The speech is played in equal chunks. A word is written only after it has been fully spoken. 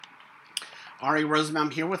Ari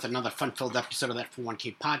Rosenbaum here with another fun-filled episode of that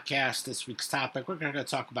 401k podcast. This week's topic, we're going to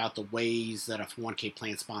talk about the ways that a 401k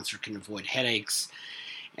plan sponsor can avoid headaches,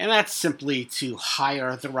 and that's simply to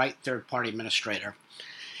hire the right third-party administrator.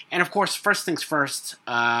 And of course, first things first,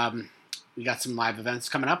 we got some live events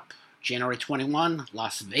coming up. January 21,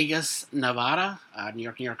 Las Vegas, Nevada, New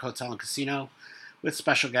York Hotel and Casino, with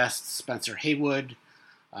special guest Spencer Haywood.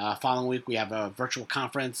 Following week, we have a virtual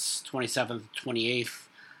conference, 27th, 28th.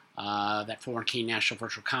 That 401k National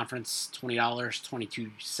Virtual Conference, $20,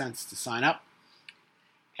 22 cents to sign up.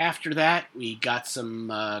 After that, we got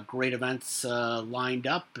some great events lined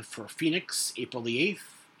up for Phoenix, April the 8th,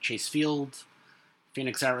 Chase Field,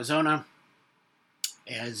 Phoenix, Arizona,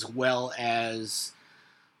 as well as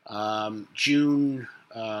June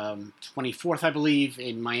 24th, I believe,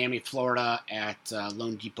 in Miami, Florida at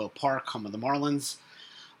Lone Depot Park, home of the Marlins.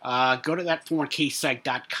 Go to that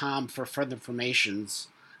 401ksite.com for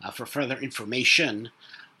further information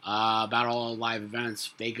about all live events.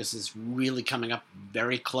 Vegas is really coming up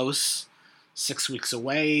very close, 6 weeks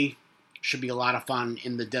away. Should be a lot of fun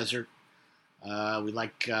in the desert. We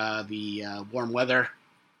like the warm weather,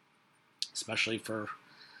 especially for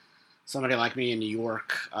somebody like me in New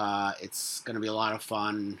York. It's going to be a lot of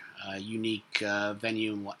fun, unique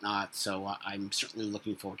venue and whatnot, so I'm certainly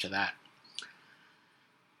looking forward to that.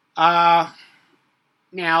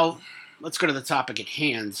 Now, let's go to the topic at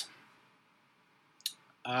hand.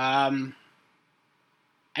 I've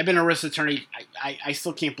been a risk attorney. I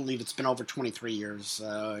still can't believe it's been over 23 years.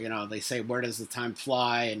 They say, where does the time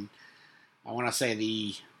fly? And I want to say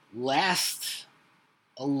the last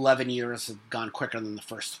 11 years have gone quicker than the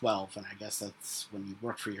first 12. And I guess that's when you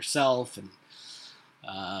work for yourself and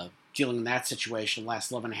dealing in that situation the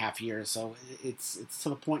last 11 and a half years. So it's to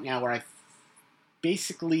the point now where I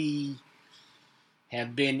basically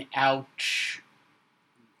have been out.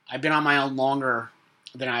 I've been on my own longer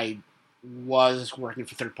than I was working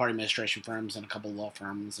for third-party administration firms and a couple of law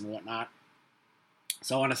firms and whatnot.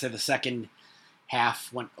 So I want to say the second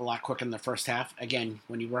half went a lot quicker than the first half. Again,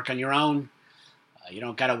 when you work on your own, you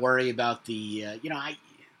don't got to worry about the.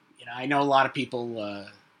 I know a lot of people.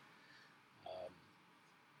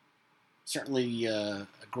 Certainly, a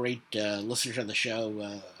great listener to the show.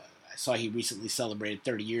 I saw he recently celebrated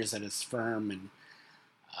 30 years at his firm, and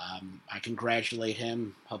I congratulate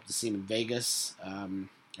him. Hope to see him in Vegas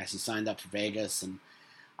as he signed up for Vegas, and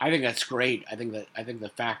I think that's great. I think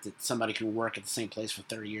the fact that somebody can work at the same place for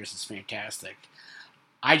 30 years is fantastic.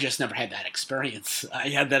 I just never had that experience. I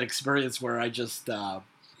had that experience where I just,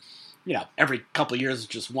 every couple of years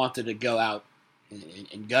just wanted to go out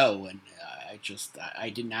and go, and I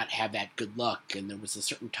did not have that good luck. And there was a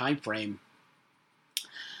certain time frame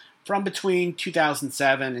from between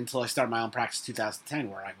 2007 until I started my own practice in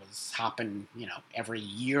 2010, where I was hopping, every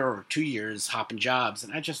year or 2 years hopping jobs,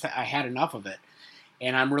 and I had enough of it.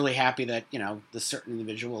 And I'm really happy that, this certain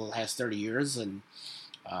individual has 30 years, and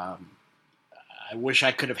I wish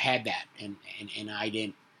I could have had that, and I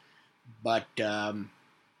didn't. But 9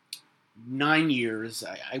 years,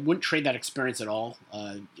 I wouldn't trade that experience at all,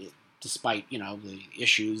 despite, the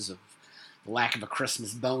issues of the lack of a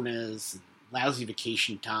Christmas bonus, and lousy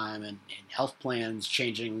vacation time, and health plans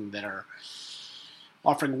changing that are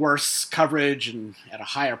offering worse coverage and at a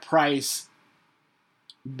higher price.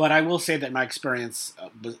 But I will say that my experience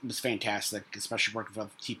was fantastic, especially working for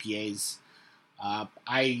TPAs.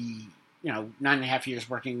 9.5 years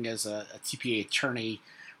working as a TPA attorney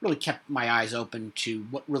really kept my eyes open to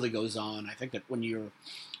what really goes on. I think that when you're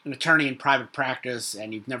an attorney in private practice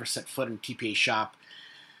and you've never set foot in a TPA shop,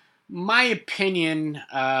 my opinion,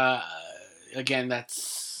 again,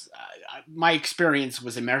 that's my experience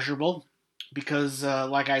was immeasurable because,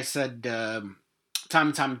 like I said, time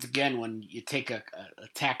and time again, when you take a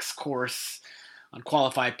tax course on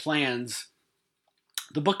qualified plans,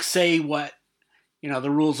 the books say what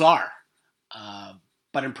the rules are.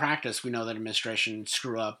 But in practice, we know that administration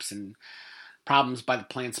screw-ups and problems by the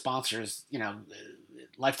plan sponsors,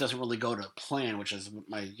 life doesn't really go to plan, which is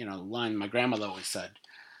my, line my grandmother always said.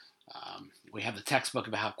 We have the textbook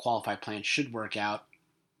about how qualified plans should work out,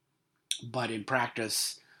 but in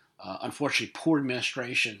practice, unfortunately, poor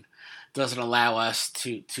administration doesn't allow us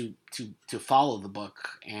to follow the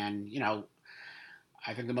book. And,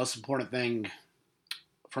 I think the most important thing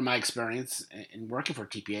from my experience in working for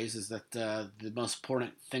TPAs is that the most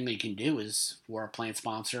important thing that you can do is for a plan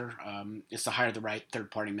sponsor is to hire the right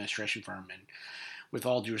third-party administration firm. And with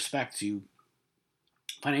all due respect to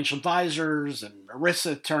financial advisors and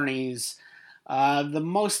ERISA attorneys, the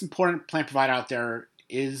most important plan provider out there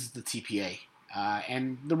is the TPA.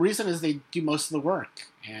 And the reason is they do most of the work.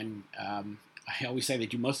 And I always say they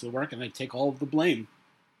do most of the work and they take all of the blame,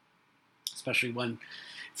 especially when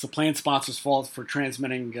it's the plan sponsor's fault for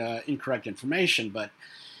transmitting incorrect information. But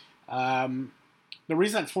the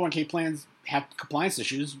reason that 401k plans have compliance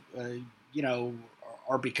issues,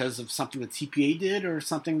 are because of something the TPA did or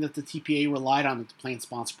something that the TPA relied on that the plan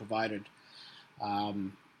sponsor provided.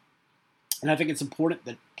 And I think it's important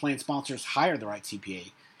that plan sponsors hire the right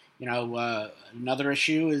TPA. Another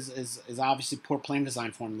issue is obviously poor plan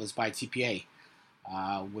design formulas by TPA,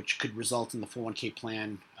 which could result in the 401k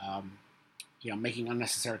plan, making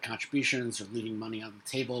unnecessary contributions or leaving money on the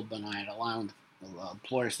table, but not allowing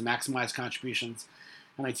employers to maximize contributions.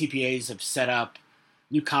 And my TPAs have set up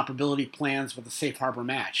new comparability plans with a safe harbor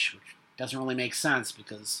match, which doesn't really make sense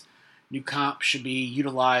because new comp should be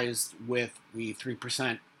utilized with the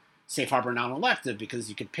 3% safe harbor non-elective because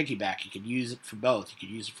you could piggyback. You could use it for both. You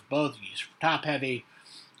could use it for top heavy.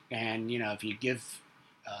 And, if you give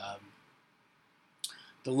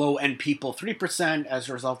the low end people 3% as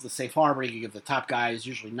a result of the safe harbor, you give the top guys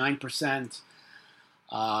usually 9%.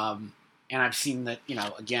 And I've seen that,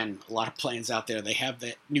 again, a lot of plans out there, they have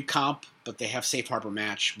the new comp, but they have safe harbor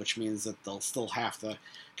match, which means that they'll still have to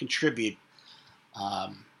contribute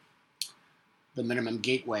the minimum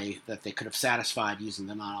gateway that they could have satisfied using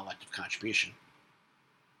the non-elective contribution.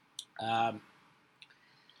 A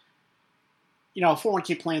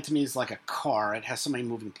 401k plan to me is like a car. It has so many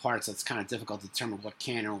moving parts that it's kind of difficult to determine what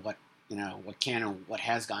can and what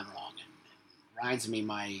has gone wrong. And it reminds me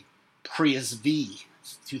my Prius V,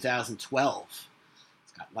 2012.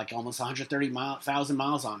 It's got like almost 130,000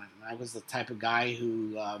 miles on it. And I was the type of guy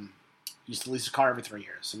who used to lease a car every 3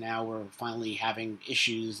 years. So now we're finally having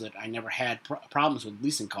issues that I never had problems with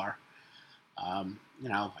leasing car. I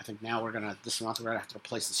think now this month we're going to have to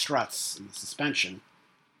replace the struts and the suspension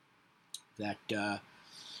that,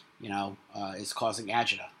 is causing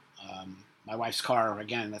agita. My wife's car,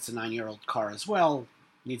 again, that's a 9-year-old car as well,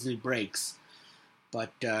 needs new brakes.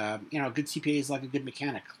 But, a good TPA is like a good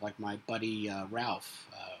mechanic, like my buddy Ralph,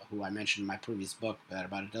 who I mentioned in my previous book that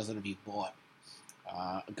about a dozen of you bought.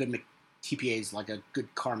 A good TPA is like a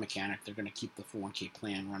good car mechanic. They're going to keep the 401k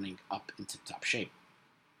plan running up into top shape.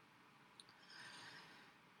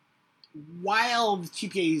 While the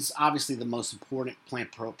TPA is obviously the most important plan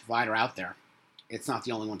provider out there, it's not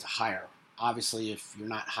the only one to hire. Obviously, if you're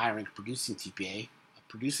not hiring a producing TPA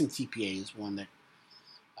is one that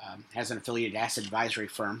has an affiliated asset advisory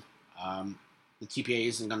firm. The TPA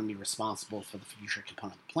isn't going to be responsible for the fiduciary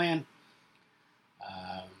component of the plan.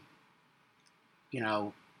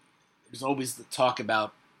 There's always the talk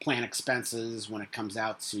about plan expenses when it comes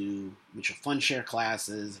out to mutual fund share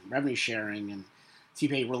classes and revenue sharing, and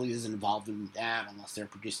TPA really isn't involved in that unless they're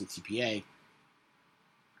producing TPA.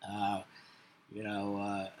 A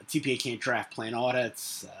TPA can't draft plan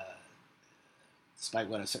audits, despite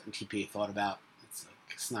what a certain TPA thought about. It's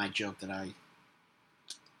a snide joke that I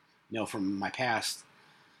know from my past.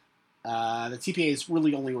 The TPA is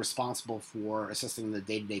really only responsible for assisting the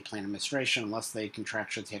day-to-day plan administration unless they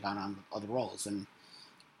contractually take on other roles. And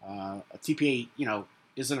a TPA,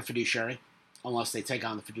 isn't a fiduciary unless they take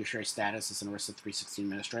on the fiduciary status as an ERISA 316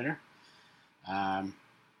 administrator.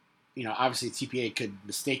 Obviously a TPA could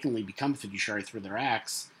mistakenly become a fiduciary through their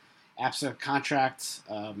acts. Absent contract,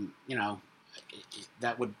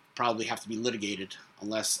 that would probably have to be litigated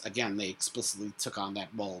unless, again, they explicitly took on that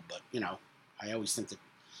role. But, I always think that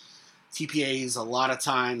TPAs a lot of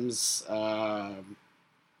times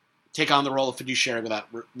take on the role of fiduciary without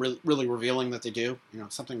really revealing that they do.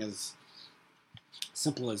 Something as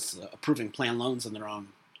simple as approving plan loans on their own,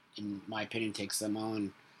 in my opinion, takes them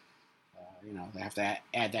on. They have to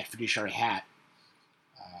add that fiduciary hat.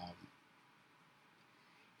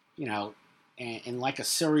 And like a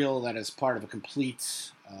cereal that is part of a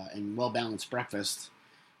complete and well-balanced breakfast,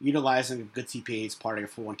 utilizing a good TPA is part of your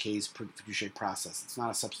 401k's fiduciary process. It's not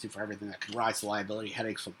a substitute for everything that could rise to liability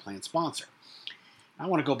headaches for the plan sponsor. I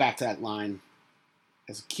want to go back to that line.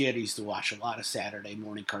 As a kid, I used to watch a lot of Saturday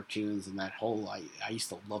morning cartoons, and that whole, I used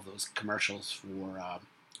to love those commercials for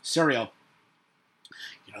cereal.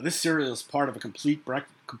 This cereal is part of a complete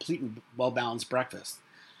and well-balanced breakfast.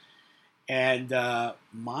 And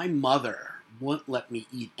my mother wouldn't let me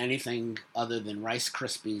eat anything other than Rice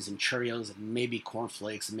Krispies and Cheerios and maybe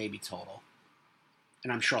cornflakes and maybe Total.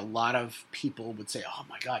 And I'm sure a lot of people would say, oh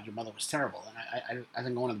my God, your mother was terrible. And I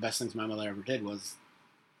think one of the best things my mother ever did was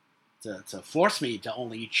to force me to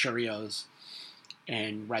only eat Cheerios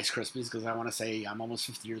and Rice Krispies, because I want to say I'm almost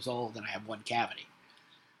 50 years old and I have one cavity.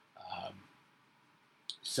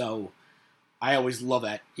 So I always love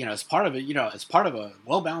that, as part of it, as part of a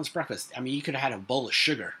well-balanced breakfast. I mean, you could have had a bowl of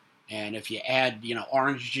sugar And if you add,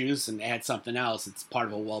 orange juice and add something else, it's part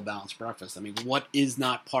of a well-balanced breakfast. I mean, what is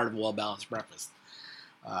not part of a well-balanced breakfast?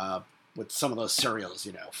 With some of those cereals,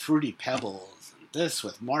 Fruity Pebbles, and this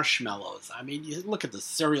with marshmallows. I mean, you look at the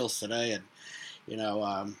cereals today, and,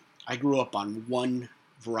 I grew up on one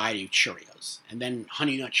variety of Cheerios, and then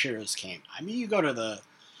Honey Nut Cheerios came. I mean, you go to the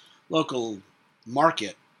local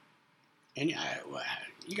market, and you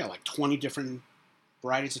got like 20 different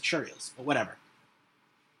varieties of Cheerios, but whatever.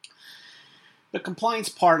 The compliance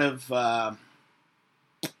part of what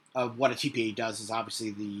a TPA does is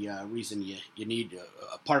obviously the reason you need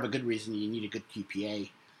a part of a good reason you need a good TPA.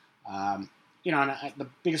 The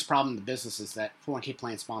biggest problem in the business is that 401k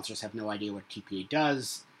plan sponsors have no idea what a TPA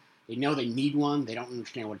does. They know they need one. They don't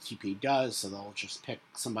understand what a TPA does, so they'll just pick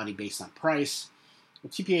somebody based on price. The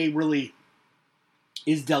TPA really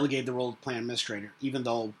is delegated the role of plan administrator, even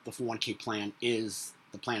though the 401k plan is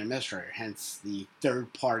the plan administrator, hence the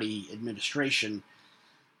third-party administration,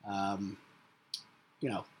 hat,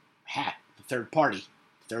 the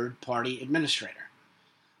third-party administrator.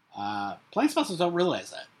 Plan sponsors don't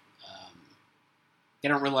realize that. They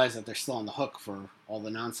don't realize that they're still on the hook for all the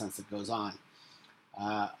nonsense that goes on.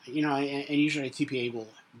 And usually a TPA will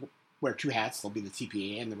wear two hats. They'll be the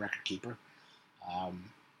TPA and the record keeper.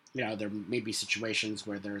 There may be situations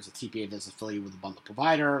where there's a TPA that's affiliated with a bundle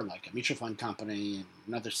provider, like a mutual fund company, and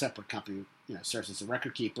another separate company, serves as a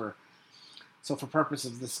record keeper. So for purpose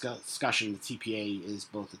of this discussion, the TPA is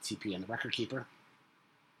both the TPA and the record keeper.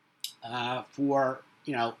 For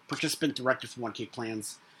participant-directed 401k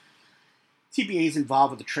plans, TPA is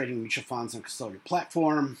involved with the trading of mutual funds on a custodial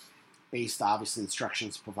platform, based obviously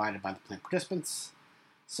instructions provided by the plan participants.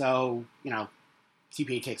 So,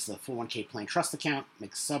 TPA takes the 401k plan trust account,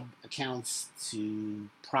 makes sub-accounts to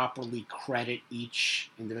properly credit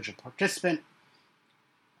each individual participant.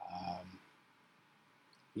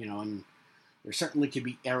 And there certainly could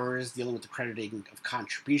be errors dealing with the crediting of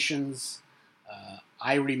contributions.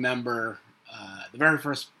 I remember the very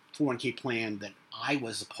first 401k plan that I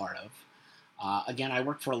was a part of. Again, I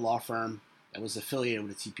worked for a law firm that was affiliated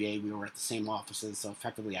with the TPA. We were at the same offices, so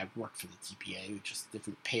effectively I worked for the TPA, just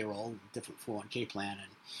different payroll, different 401k plan.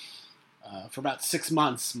 And for about 6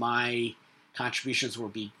 months, my contributions were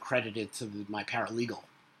being credited to my paralegal,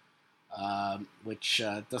 which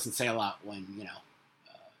doesn't say a lot when,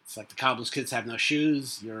 it's like the cobbler's kids have no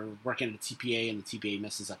shoes. You're working at a TPA, and the TPA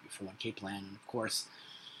messes up your 401k plan. And of course,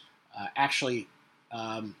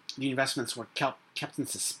 the investments were kept in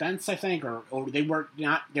suspense, I think, or they were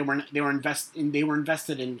not. They were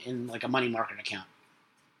invested in like a money market account.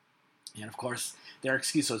 And of course, their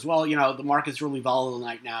excuse was, well, the market's really volatile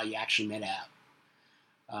right now. You actually made out.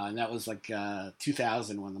 And that was like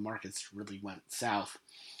 2000 when the markets really went south.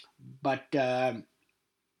 But the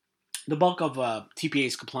bulk of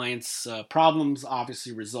TPA's compliance problems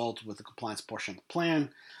obviously result with the compliance portion of the plan.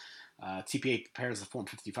 TPA prepares the Form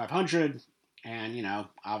 5500, and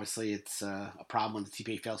obviously it's a problem when the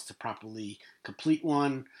TPA fails to properly complete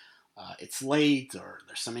one. It's late, or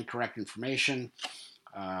there's some incorrect information.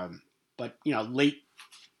 But late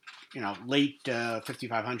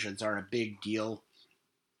 5500s are a big deal.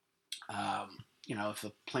 If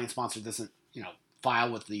the plan sponsor doesn't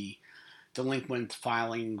file with the delinquent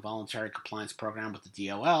filing voluntary compliance program with the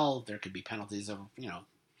DOL, there could be penalties of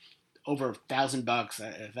over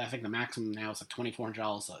 $1,000. I think the maximum now is like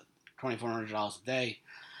 $2,400 a day.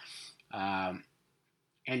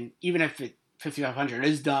 And even if 5500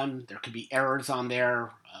 is done, there could be errors on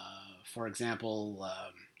there. For example,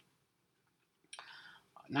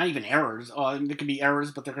 not even errors. There could be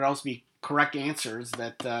errors, but there could also be correct answers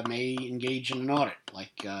that may engage in an audit,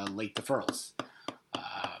 like late deferrals,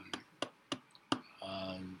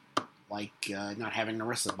 not having an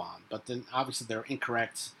ERISA bond. But then obviously they're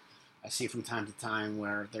incorrect. I see from time to time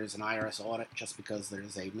where there's an IRS audit just because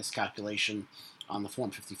there's a miscalculation on the Form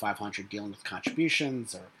 5500 dealing with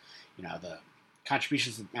contributions, or the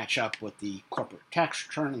contributions that match up with the corporate tax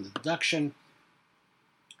return and the deduction.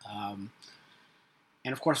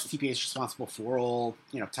 And of course, the TPA is responsible for all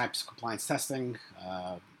types of compliance testing.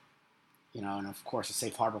 And of course, a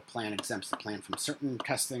safe harbor plan exempts the plan from certain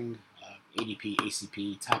testing, ADP,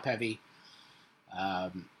 ACP, top heavy.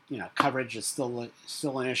 Coverage is still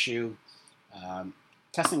an issue.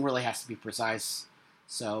 Testing really has to be precise.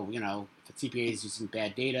 So, if the TPA is using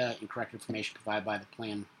bad data, incorrect information provided by the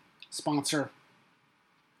plan sponsor,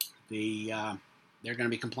 there are going to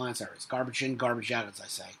be compliance errors. Garbage in, garbage out, as I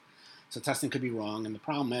say. So testing could be wrong, and the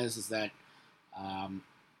problem is that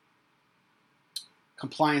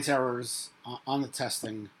compliance errors on the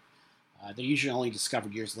testing, they're usually only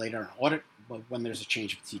discovered years later in audit, but when there's a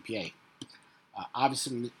change of TPA.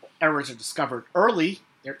 Obviously, errors are discovered early,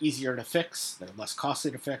 they're easier to fix. They're less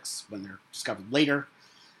costly to fix. When they're discovered later,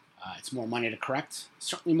 it's more money to correct.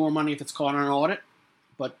 Certainly more money if it's caught on an audit,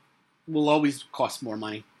 but will always cost more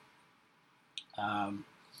money. Um,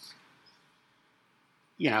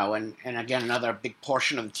 and again, another big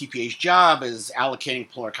portion of the TPA's job is allocating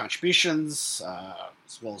employer contributions,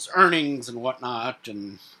 as well as earnings and whatnot.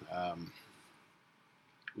 And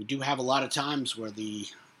we do have a lot of times where the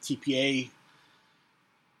TPA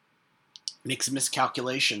makes a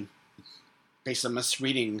miscalculation based on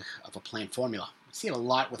misreading of a plan formula. We see it a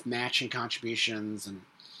lot with matching contributions and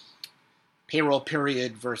payroll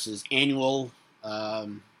period versus annual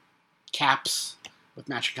caps with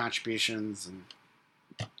matching contributions and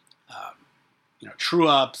true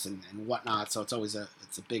ups and whatnot. So it's always a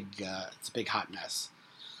big hot mess.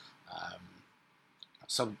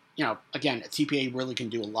 So again, a TPA really can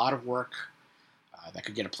do a lot of work that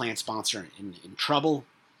could get a plan sponsor in trouble.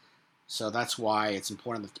 So that's why it's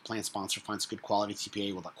important that the plan sponsor finds a good quality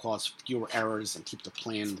TPA will cause fewer errors and keep the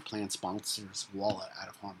plan sponsor's wallet out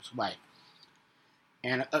of harm's way.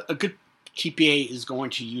 And a good TPA is going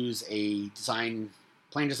to use a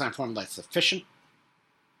plan design formula that's efficient.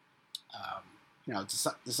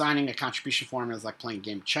 Designing a contribution formula is like playing a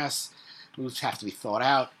game of chess. Moves have to be thought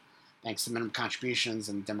out. Thanks to minimum contributions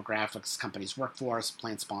and demographics, company's workforce,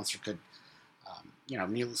 plan sponsor could,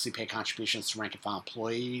 needlessly pay contributions to rank and file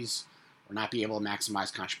employees or not be able to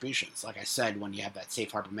maximize contributions. Like I said, when you have that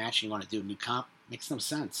safe harbor match and you want to do a new comp, makes no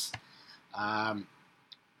sense. A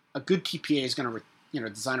good TPA is going to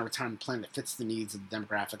design a retirement plan that fits the needs of the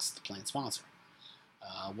demographics of the plan sponsor.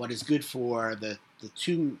 What is good for the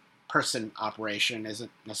two-person operation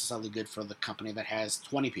isn't necessarily good for the company that has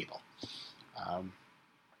 20 people.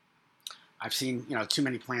 I've seen too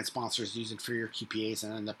many plan sponsors use inferior TPAs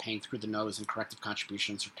and end up paying through the nose in corrective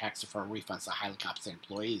contributions or tax deferral refunds to highly compensated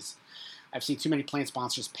employees. I've seen too many plan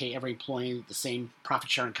sponsors pay every employee the same profit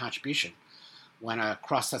sharing contribution when a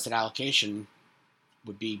cross-tested allocation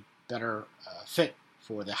would be better fit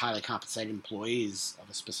for the highly compensated employees of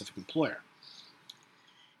a specific employer.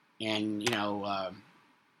 And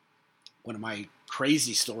one of my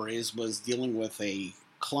crazy stories was dealing with a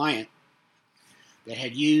client that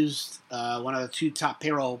had used one of the two top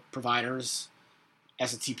payroll providers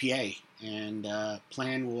as a TPA, and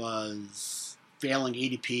plan was failing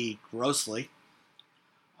ADP grossly.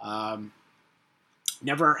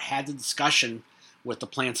 Never had the discussion with the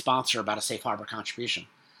plan sponsor about a safe harbor contribution.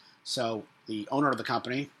 So the owner of the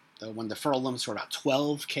company, when the deferral limits were about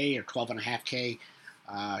 $12K or $12.5K,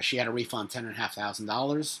 she had a refund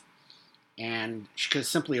 $10,500, and she could have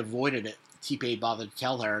simply avoided it. The TPA bothered to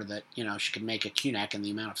tell her that she could make a QNAC in the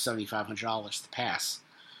amount of $7,500 to pass.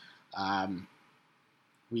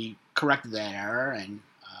 We corrected that error, and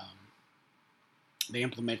they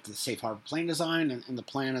implemented the safe harbor plan design, and the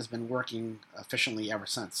plan has been working efficiently ever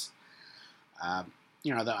since.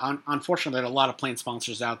 Unfortunately, there are a lot of plan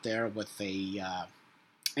sponsors out there with a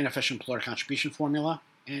inefficient employer contribution formula,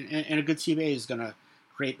 and a good TPA is going to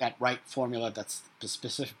create that right formula that's the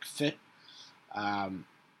specific fit. An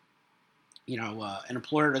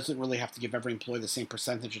employer doesn't really have to give every employee the same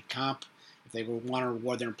percentage of comp. If they want to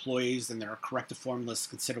reward their employees, then there are corrective formulas to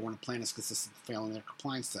consider when a plan is consistent with failing their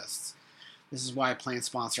compliance tests. This is why a plan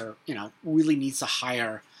sponsor, really needs to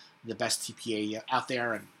hire the best TPA out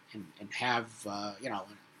there and have,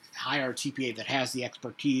 hire a TPA that has the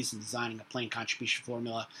expertise in designing a plan contribution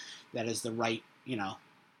formula that is the right,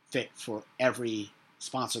 fit for every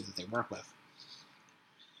sponsor that they work with.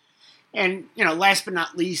 And, last but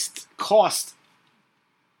not least, cost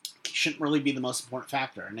shouldn't really be the most important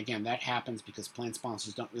factor. And again, that happens because plan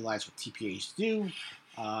sponsors don't realize what TPAs do.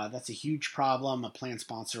 That's a huge problem. A plan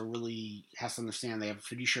sponsor really has to understand they have a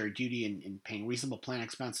fiduciary duty in paying reasonable plan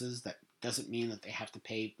expenses. That doesn't mean that they have to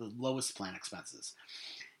pay the lowest plan expenses.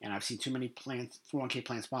 And I've seen too many 401k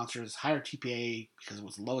plan sponsors hire TPA because it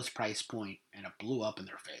was the lowest price point and it blew up in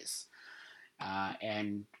their face.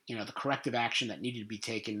 And the corrective action that needed to be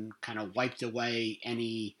taken kind of wiped away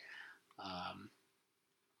anything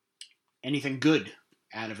good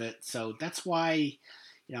out of it. So that's why,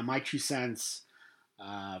 my 2 cents,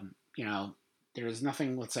 there is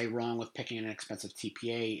nothing, let's say, wrong with picking an expensive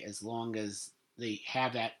TPA as long as they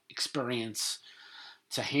have that experience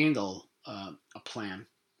to handle a plan.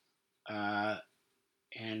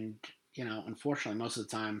 Unfortunately, most of the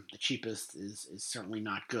time, the cheapest is certainly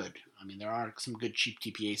not good. I mean, there are some good cheap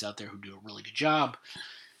TPAs out there who do a really good job.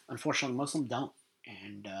 Unfortunately, most of them don't.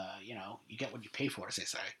 And, you get what you pay for, as they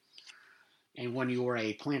say. And when you're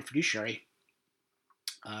a plan fiduciary,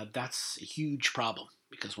 that's a huge problem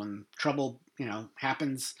because when trouble,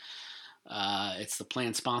 happens, It's the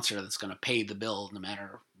plan sponsor that's going to pay the bill no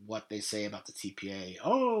matter what they say about the TPA.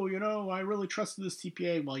 Oh, I really trusted this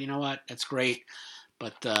TPA. Well, you know what? That's great,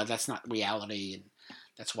 but that's not reality, and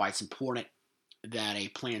that's why it's important that a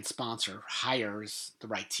plan sponsor hires the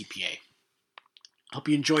right TPA. Hope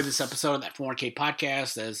you enjoyed this episode of that 401k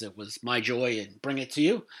podcast, as it was my joy in bringing it to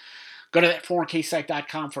you. Go to that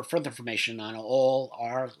 401ksite.com for further information on all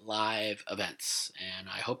our live events. And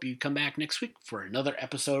I hope you come back next week for another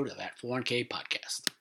episode of that 401k podcast.